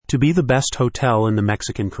To be the best hotel in the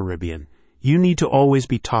Mexican Caribbean, you need to always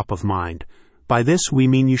be top of mind. By this we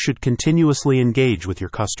mean you should continuously engage with your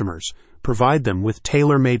customers, provide them with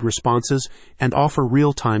tailor-made responses, and offer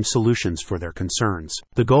real-time solutions for their concerns.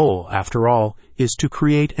 The goal, after all, is to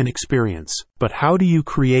create an experience. But how do you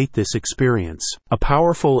create this experience? A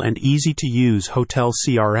powerful and easy-to-use hotel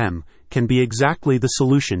CRM can be exactly the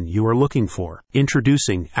solution you are looking for.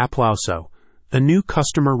 Introducing Aplauso, a new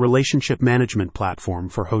customer relationship management platform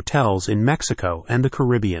for hotels in Mexico and the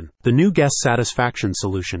Caribbean. The new guest satisfaction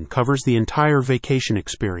solution covers the entire vacation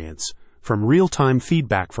experience. From real-time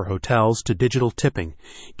feedback for hotels to digital tipping,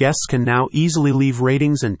 guests can now easily leave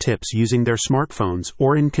ratings and tips using their smartphones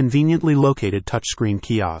or in conveniently located touchscreen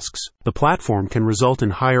kiosks. The platform can result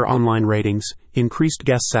in higher online ratings, increased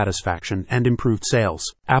guest satisfaction, and improved sales.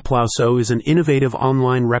 Aplauso is an innovative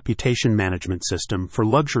online reputation management system for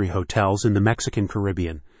luxury hotels in the Mexican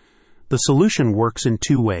Caribbean. The solution works in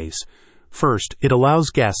two ways. First, it allows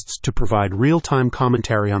guests to provide real-time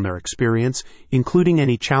commentary on their experience, including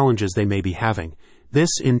any challenges they may be having. This,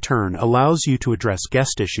 in turn, allows you to address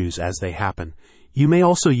guest issues as they happen. You may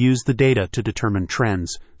also use the data to determine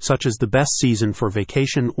trends, such as the best season for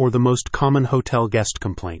vacation or the most common hotel guest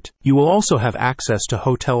complaint. You will also have access to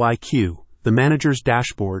Hotel IQ, the manager's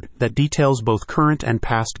dashboard that details both current and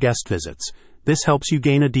past guest visits. This helps you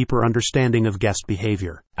gain a deeper understanding of guest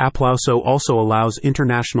behavior. Aplauso also allows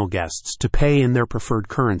international guests to pay in their preferred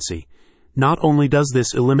currency. Not only does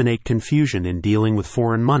this eliminate confusion in dealing with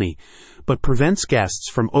foreign money, but prevents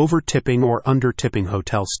guests from over-tipping or under-tipping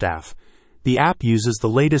hotel staff. The app uses the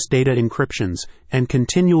latest data encryptions and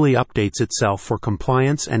continually updates itself for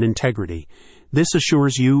compliance and integrity. This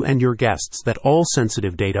assures you and your guests that all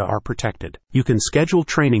sensitive data are protected. You can schedule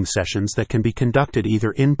training sessions that can be conducted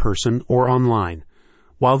either in person or online.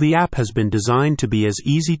 While the app has been designed to be as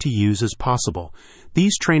easy to use as possible,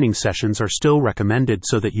 these training sessions are still recommended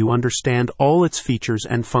so that you understand all its features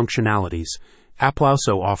and functionalities.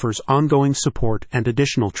 Aplauso offers ongoing support and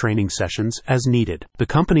additional training sessions as needed. The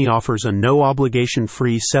company offers a no-obligation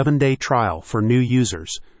free 7-day trial for new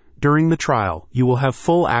users. During the trial, you will have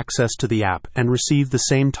full access to the app and receive the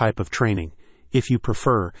same type of training. If you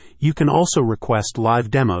prefer, you can also request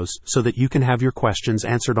live demos so that you can have your questions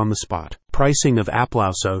answered on the spot. Pricing of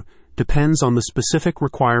Aplauso depends on the specific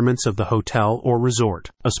requirements of the hotel or resort.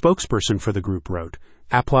 A spokesperson for the group wrote,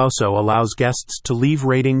 Aplauso allows guests to leave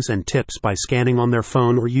ratings and tips by scanning on their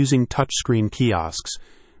phone or using touchscreen kiosks.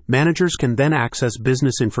 Managers can then access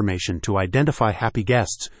business information to identify happy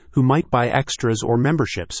guests who might buy extras or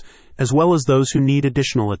memberships, as well as those who need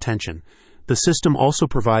additional attention. The system also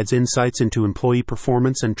provides insights into employee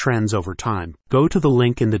performance and trends over time. Go to the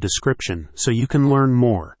link in the description so you can learn more.